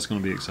that's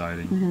going to be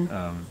exciting.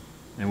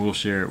 Mm-hmm. And we'll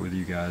share it with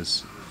you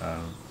guys.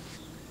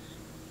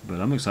 But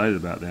I'm excited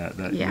about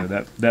that. Yeah.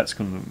 That's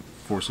going to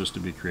force us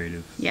to be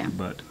creative. Yeah.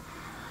 But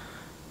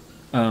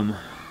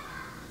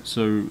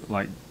so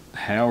like,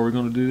 how are we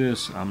going to do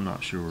this? I'm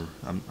not sure.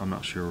 I'm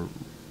not sure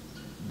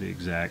the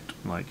exact,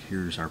 like,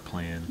 here's our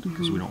plan,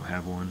 because Mm-hmm. we don't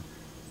have one.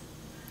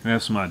 We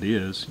have some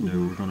ideas.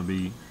 Mm-hmm. We're going to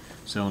be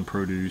selling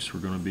produce.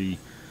 We're going to be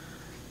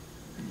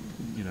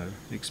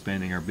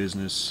expanding our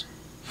business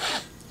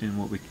in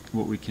what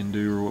we can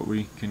do or what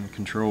we can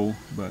control.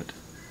 But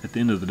at the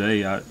end of the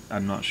day,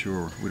 I'm not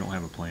sure. We don't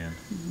have a plan.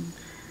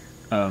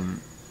 Mm-hmm.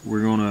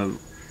 We're gonna.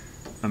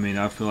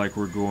 I feel like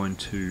we're going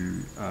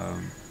to.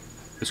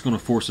 It's going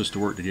to force us to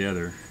work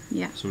together.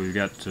 Yeah. So we've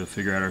got to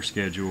figure out our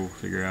schedule.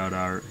 Figure out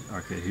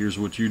okay. Here's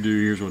what you do.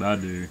 Here's what I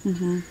do.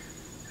 Mm-hmm.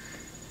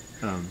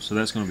 So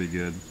that's going to be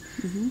good.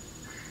 Mm-hmm.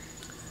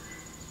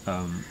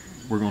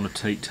 We're going to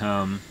take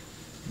time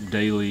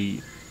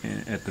daily,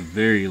 and at the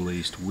very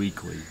least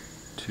weekly,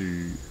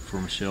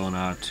 for Michelle and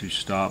I to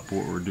stop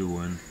what we're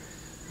doing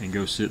and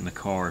go sit in the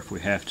car if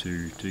we have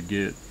to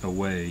get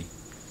away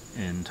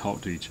and talk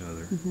to each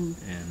other. Mm-hmm.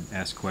 And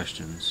ask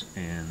questions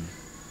and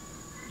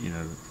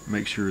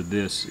make sure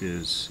this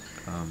isn't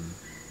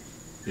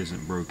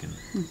broken.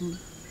 Mm-hmm.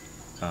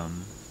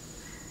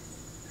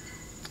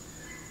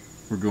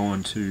 We're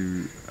going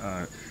to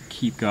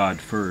keep God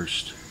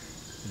first.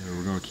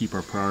 We're going to keep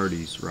our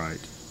priorities right.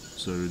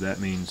 So that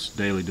means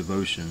daily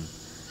devotion,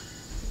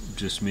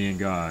 just me and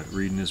God,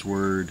 reading His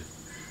Word,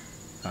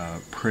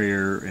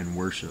 prayer, and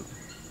worship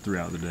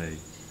throughout the day.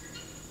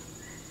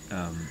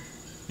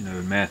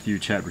 In Matthew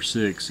chapter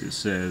 6, it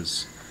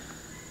says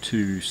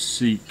to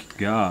seek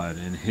God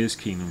and His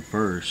kingdom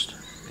first,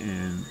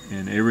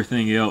 and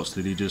everything else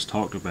that He just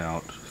talked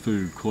about,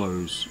 food,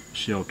 clothes,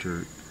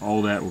 shelter,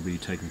 all that will be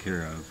taken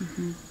care of.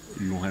 Mm-hmm.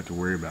 You won't have to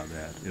worry about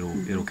that.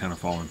 It'll kind of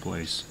fall in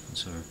place. And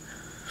so,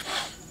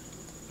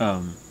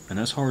 and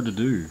that's hard to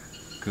do,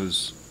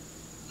 because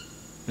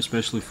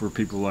especially for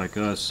people like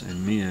us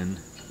and men,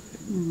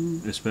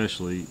 Mm-hmm.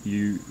 especially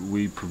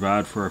we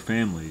provide for our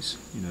families.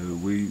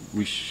 We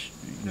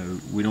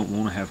don't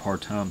want to have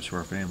hard times for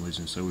our families,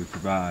 and so we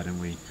provide and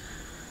we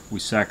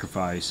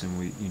sacrifice and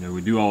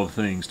we do all the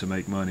things to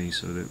make money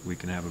so that we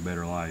can have a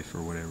better life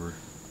or whatever.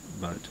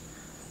 But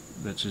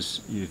that's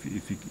just,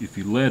 if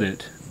you let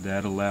it,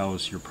 that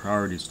allows your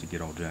priorities to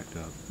get all jacked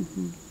up.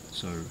 Mm-hmm.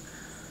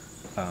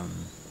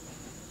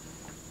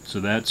 So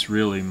that's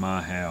really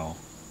my how.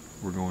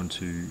 We're going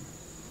to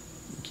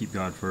keep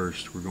God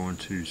first. We're going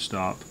to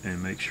stop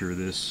and make sure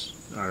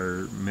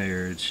our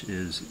marriage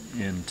is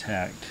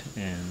intact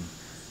and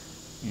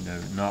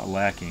not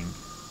lacking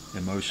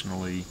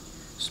emotionally,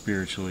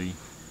 spiritually,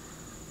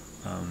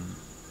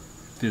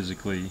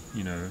 physically,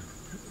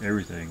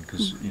 everything.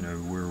 Because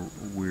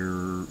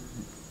we're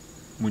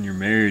when you're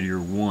married, you're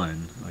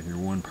one, like you're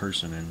one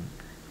person, and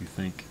you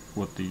think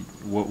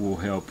what will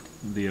help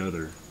the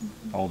other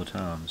all the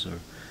time.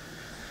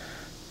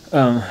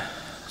 Um,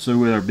 so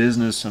with our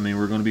business, I mean,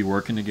 we're going to be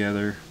working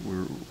together.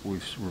 We're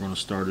going to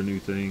start a new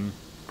thing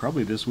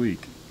probably this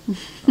week.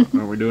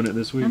 Are we doing it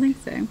this week? I think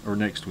so. Or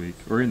next week,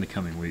 or in the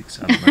coming weeks?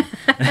 I don't know.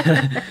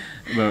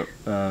 But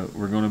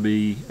we're going to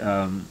be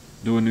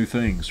doing new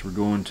things. We're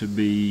going to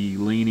be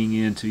leaning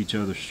into each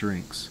other's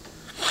strengths.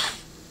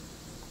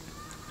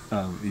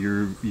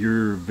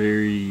 You're a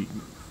very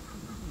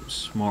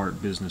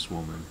smart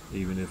businesswoman,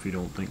 even if you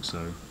don't think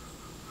so.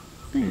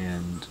 Thanks.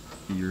 And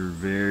you're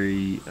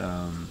very,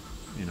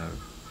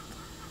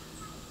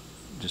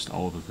 just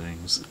all the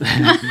things.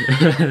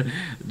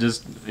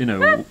 Just,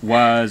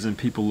 wise, and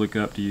people look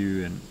up to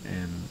you, and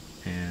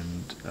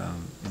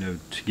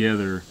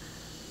together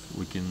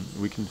we can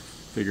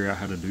figure out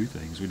how to do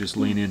things. We just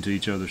lean into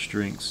each other's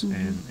strengths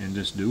and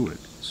just do it.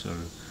 So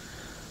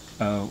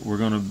we're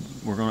gonna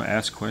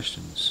ask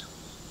questions.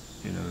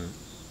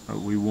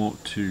 We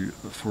want to.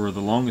 For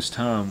the longest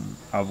time,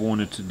 I've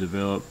wanted to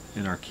develop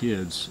in our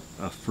kids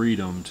a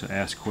freedom to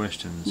ask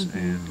questions,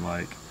 and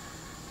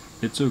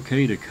it's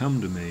okay to come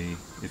to me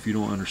if you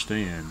don't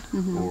understand,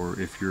 or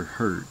if you're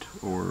hurt,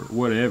 or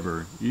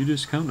whatever. You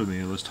just come to me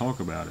and let's talk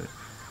about it.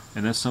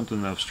 And that's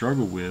something that I've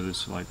struggled with.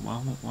 It's like,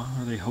 why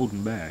are they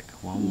holding back?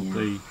 Why don't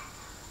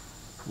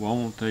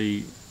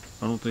they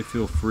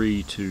feel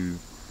free to,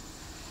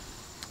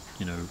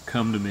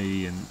 come to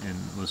me and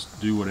let's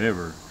do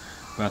whatever?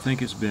 But I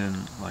think it's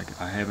been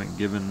I haven't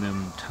given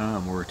them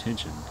time or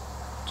attention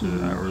to,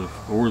 I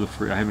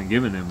haven't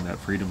given them that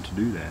freedom to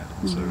do that.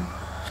 And so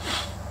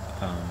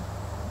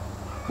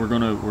we're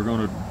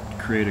gonna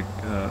create a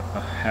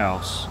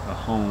house, a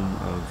home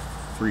of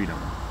freedom,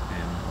 and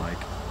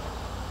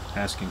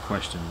asking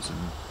questions,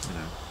 and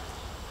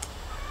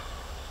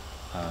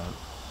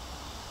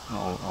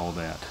all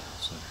that.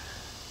 So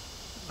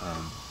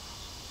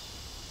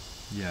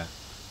yeah.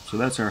 So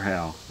that's our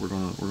how. We're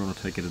gonna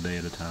take it a day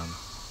at a time.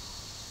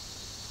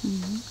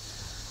 And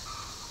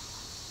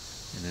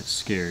it's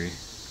scary.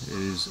 It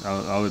is.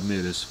 I'll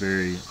admit, it's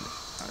very.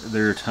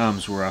 There are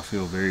times where I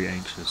feel very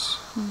anxious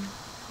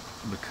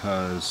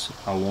because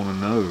I want to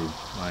know.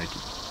 I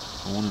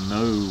want to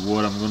know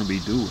what I'm going to be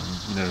doing.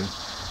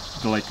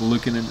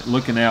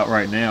 Looking out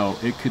right now,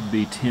 it could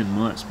be 10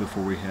 months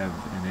before we have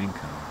an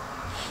income,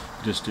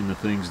 just in the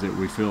things that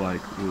we feel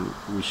like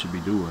we should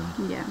be doing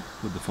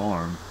with the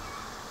farm.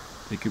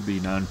 It could be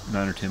 9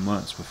 or 10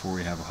 months before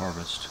we have a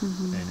harvest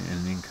and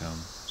an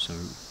income. So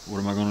what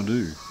am I going to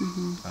do?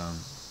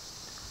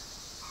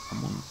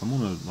 I'm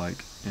gonna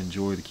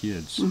enjoy the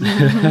kids.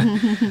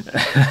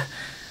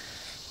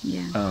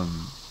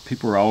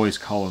 People are always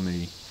calling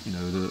me.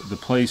 The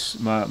place,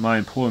 my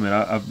employment.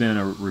 I've been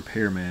a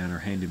repairman or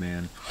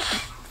handyman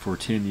for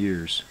 10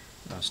 years.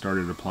 I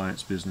started an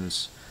appliance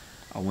business.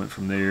 I went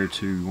from there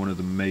to one of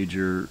the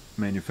major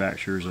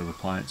manufacturers of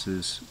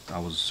appliances. I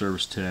was a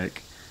service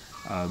tech.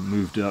 I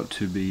moved up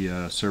to be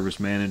a service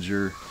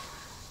manager,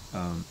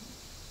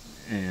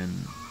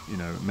 and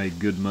made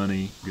good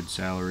money, good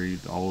salary,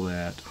 all of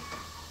that.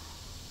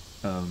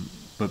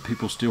 But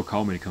people still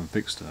call me to come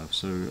fix stuff.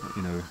 So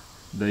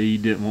they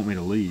didn't want me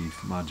to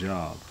leave my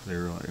job. They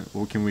were like,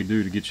 "What can we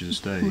do to get you to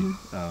stay?"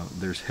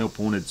 There's help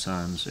wanted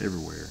signs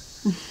everywhere.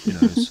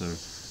 So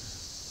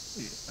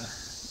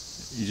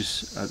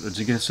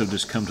I guess I've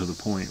just come to the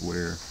point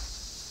where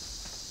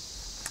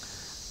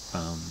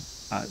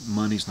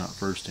money's not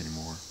first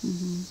anymore,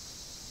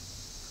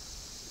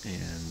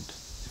 and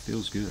it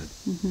feels good.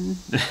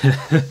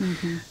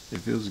 It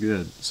feels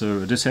good.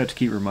 So I just have to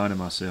keep reminding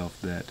myself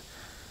that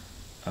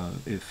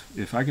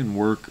if I can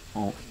work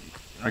on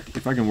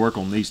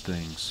these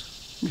things,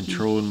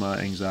 controlling my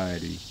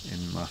anxiety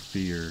and my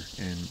fear,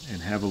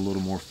 and have a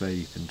little more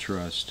faith and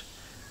trust,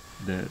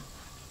 that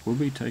we'll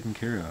be taken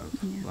care of.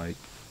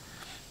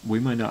 We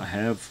may not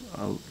have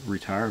a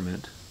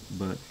retirement,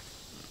 but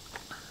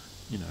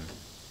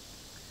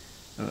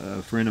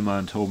a friend of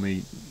mine told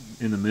me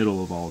in the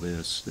middle of all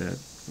this that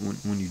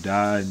when you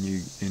die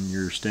and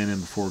you're standing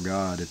before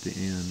God at the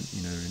end,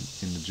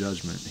 in the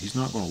judgment, He's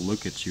not going to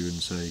look at you and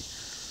say,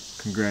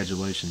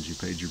 "Congratulations, you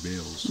paid your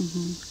bills."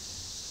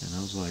 And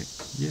I was like,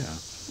 "Yeah,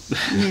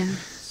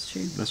 it's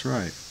true. That's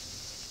right."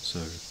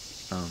 So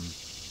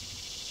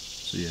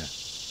yeah,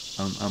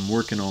 I'm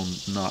working on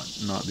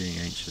not being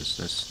anxious.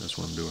 That's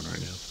what I'm doing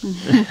right now.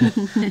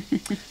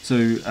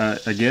 So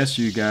I guess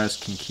you guys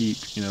can keep.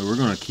 We're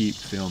going to keep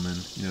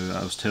filming.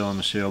 I was telling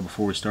Michelle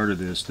before we started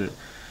this that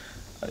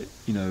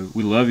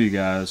we love you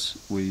guys.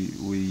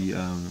 We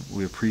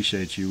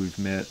appreciate you. We've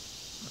met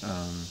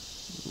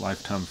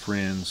lifetime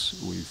friends.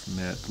 We've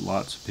met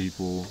lots of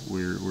people.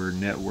 We're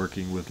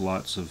networking with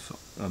lots of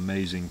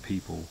amazing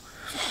people,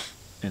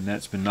 and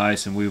that's been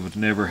nice. And we would have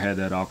never had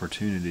that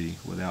opportunity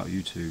without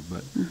YouTube.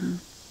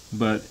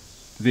 But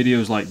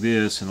videos like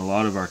this and a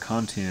lot of our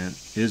content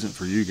isn't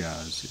for you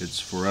guys. It's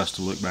for us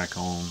to look back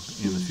on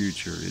in the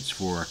future. It's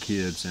for our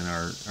kids and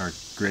our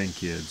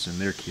grandkids and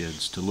their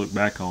kids to look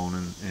back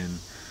on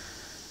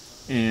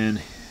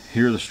and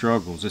hear the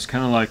struggles. It's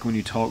kind of like when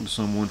you talk to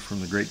someone from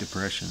the Great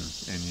Depression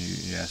and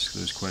you ask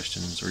those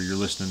questions, or you're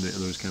listening to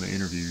those kind of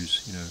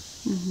interviews, you know.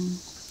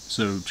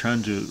 So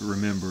trying to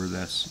remember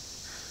that's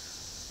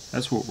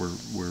what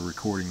we're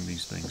recording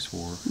these things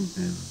for,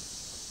 and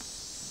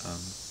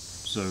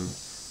so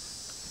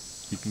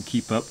you can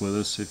keep up with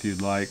us if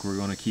you'd like. We're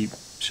going to keep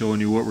showing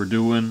you what we're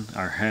doing,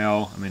 our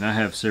how. I mean, I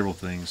have several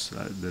things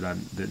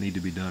that need to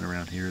be done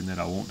around here and that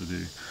I want to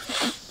do.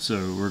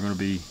 So we're going to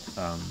be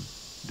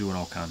doing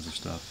all kinds of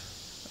stuff.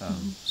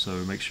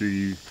 So make sure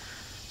you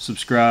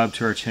subscribe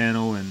to our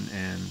channel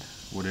and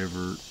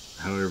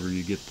however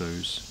you get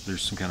those.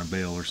 There's some kind of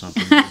bell or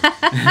something.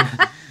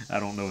 I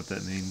don't know what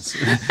that means.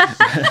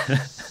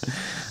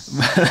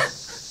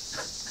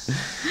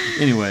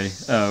 Anyway,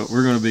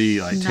 we're going to be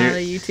like not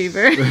a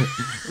YouTuber.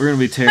 we're going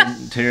to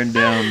be tearing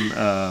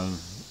down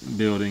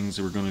buildings.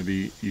 We're going to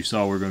be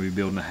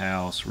building a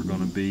house. We're going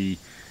to be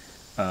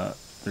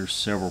there's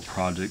several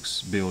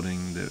projects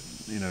building that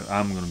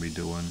I'm going to be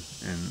doing,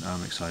 and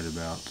I'm excited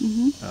about.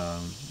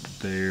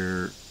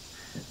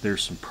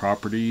 There's some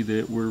property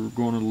that we're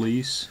going to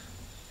lease,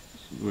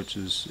 which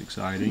is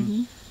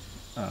exciting.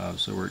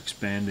 So we're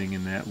expanding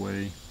in that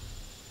way.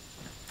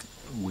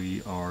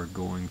 We are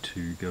going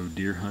to go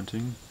deer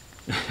hunting.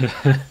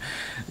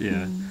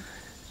 Yeah.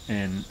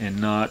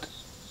 And not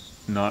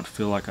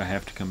feel like I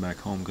have to come back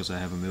home because I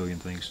have a million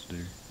things to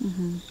do.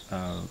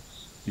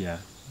 Yeah,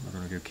 we're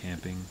going to go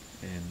camping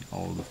and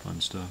all of the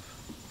fun stuff.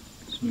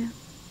 So Yeah.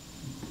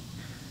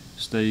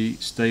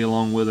 Stay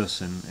along with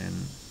us, and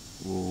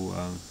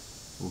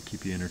we'll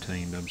keep you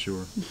entertained, I'm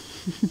sure.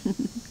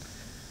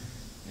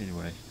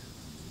 Anyway,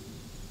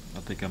 I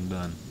think I'm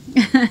done.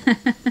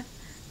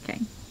 Okay.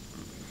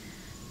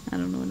 I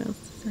don't know what else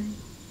to say.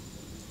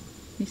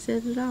 You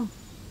said it all.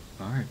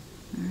 All right.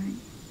 All right.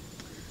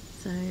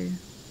 So,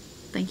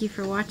 thank you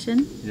for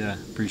watching. Yeah,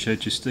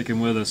 appreciate you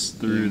sticking with us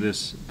through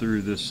this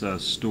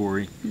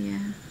story.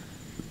 Yeah.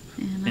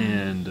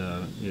 And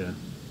yeah,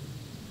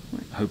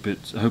 I hope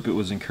it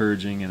was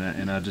encouraging,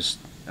 and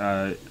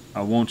I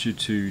want you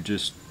to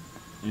just,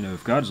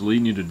 if God's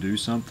leading you to do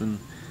something,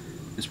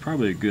 it's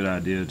probably a good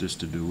idea just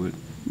to do it.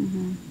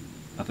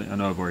 I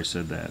know I've already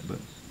said that, but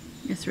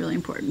it's really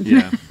important.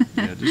 yeah,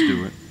 just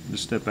do it.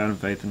 Just step out in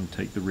faith and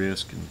take the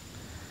risk,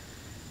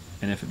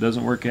 and if it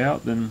doesn't work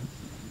out, then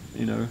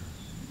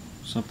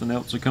something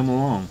else will come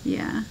along.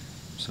 Yeah.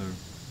 So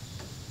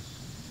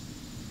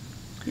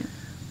Yeah.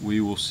 we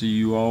will see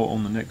you all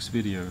on the next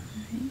video.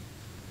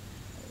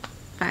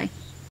 Bye.